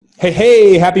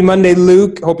Hey, happy Monday,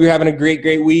 Luke. Hope you're having a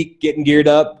great week, getting geared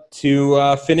up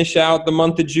to finish out the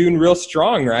month of June real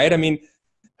strong, right? I mean,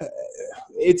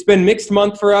 it's been mixed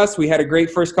month for us. We had a great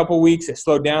first couple weeks. It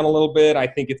slowed down a little bit. I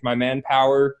think it's my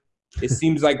manpower. It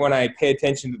seems like when I pay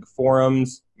attention to the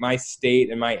forums, my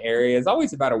state and my area is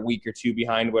always about a week or two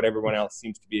behind what everyone else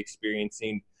seems to be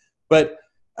experiencing. But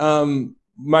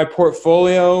my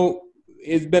portfolio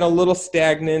has been a little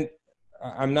stagnant.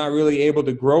 I'm not really able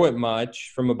to grow it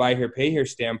much from a buy here, pay here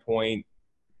standpoint.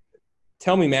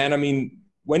 Tell me, man, I mean,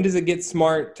 when does it get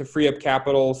smart to free up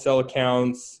capital, sell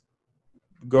accounts,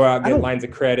 go out, get lines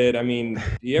of credit? I mean,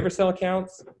 do you ever sell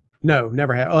accounts? No,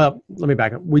 never have. Well, let me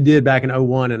back up. We did back in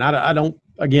 '01, and I don't,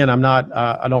 again,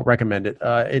 I don't recommend it.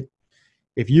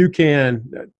 If you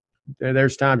can,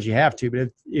 there's times you have to,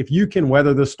 but if you can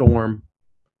weather the storm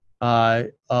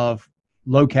of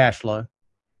low cash flow,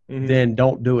 then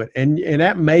don't do it. And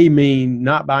that may mean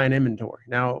not buying inventory.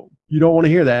 Now, you don't want to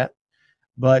hear that,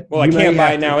 but well, I can't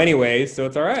buy it now anyway, so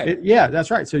it's all right. Yeah, that's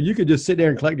right. So you could just sit there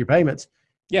and collect your payments.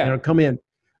 Yeah, and it'll come in.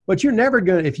 But you're never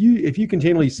going to, if you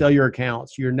continually sell your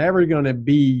accounts, you're never going to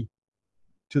be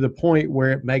to the point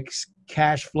where it makes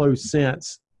cash flow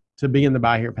sense to be in the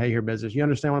buy here, pay here business. You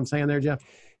understand what I'm saying there, Jeff?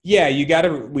 Yeah, you got to,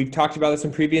 we've talked about this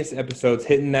in previous episodes,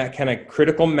 hitting that kind of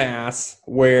critical mass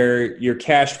where your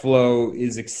cash flow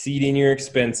is exceeding your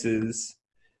expenses.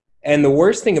 And the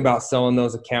worst thing about selling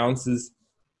those accounts is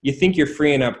you think you're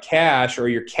freeing up cash or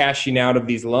you're cashing out of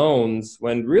these loans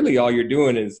when really all you're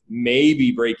doing is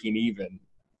maybe breaking even.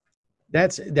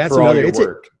 That's another,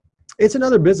 it's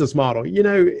another business model. You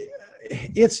know,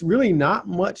 it's really not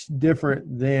much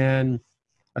different than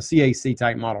a CAC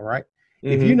type model, right?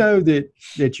 If you know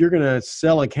that you're going to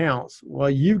sell accounts,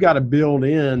 well, you've got to build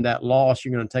in that loss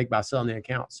you're going to take by selling the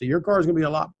accounts. So your car is going to be a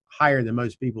lot higher than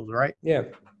most people's, right? Yeah.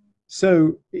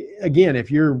 So again,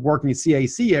 if you're working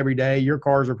CAC every day, your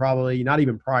cars are probably not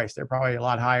even priced. They're probably a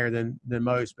lot higher than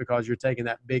most because you're taking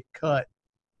that big cut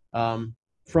from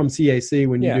CAC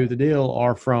when you do the deal,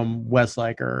 or from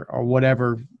Westlake or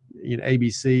whatever, you know,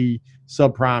 ABC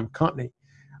subprime company.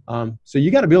 So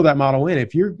you got to build that model in.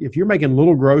 If you're making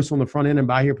little gross on the front end and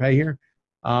buy here, pay here,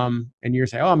 and you're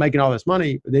saying, oh, I'm making all this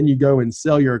money, but then you go and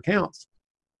sell your accounts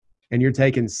and you're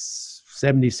taking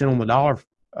 70 cents on the dollar,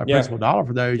 principal dollar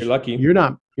for those, you're lucky. You're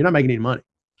not making any money.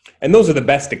 And those are the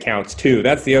best accounts too.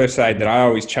 That's the other side that I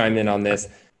always chime in on this.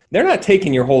 They're not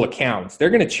taking your whole accounts. They're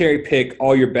going to cherry pick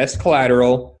all your best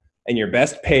collateral and your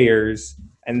best payers,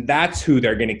 and that's who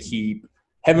they're going to keep.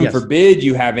 Heaven forbid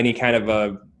you have any kind of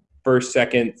a first,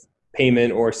 second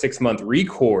payment or 6-month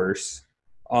recourse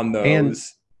on those, and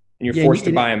you're forced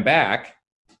to buy them back.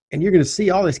 And you're going to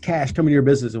see all this cash coming to your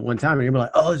business at one time, and you're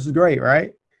like, oh, this is great,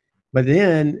 right? But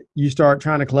then you start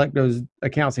trying to collect those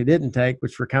accounts they didn't take,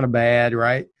 which were kind of bad,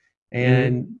 right?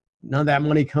 And none of that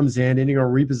money comes in, and you're going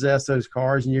to repossess those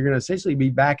cars, and you're going to essentially be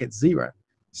back at zero.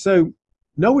 So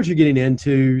know what you're getting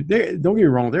into. Don't get me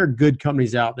wrong, there are good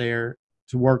companies out there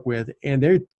to work with, and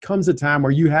there comes a time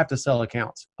where you have to sell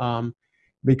accounts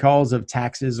because of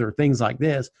taxes or things like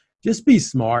this. Just be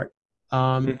smart.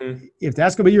 If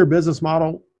that's going to be your business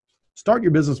model, start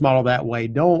your business model that way.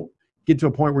 Don't get to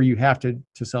a point where you have to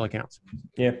sell accounts.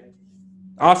 Yeah.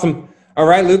 Awesome. All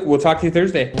right, Luke, we'll talk to you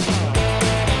Thursday.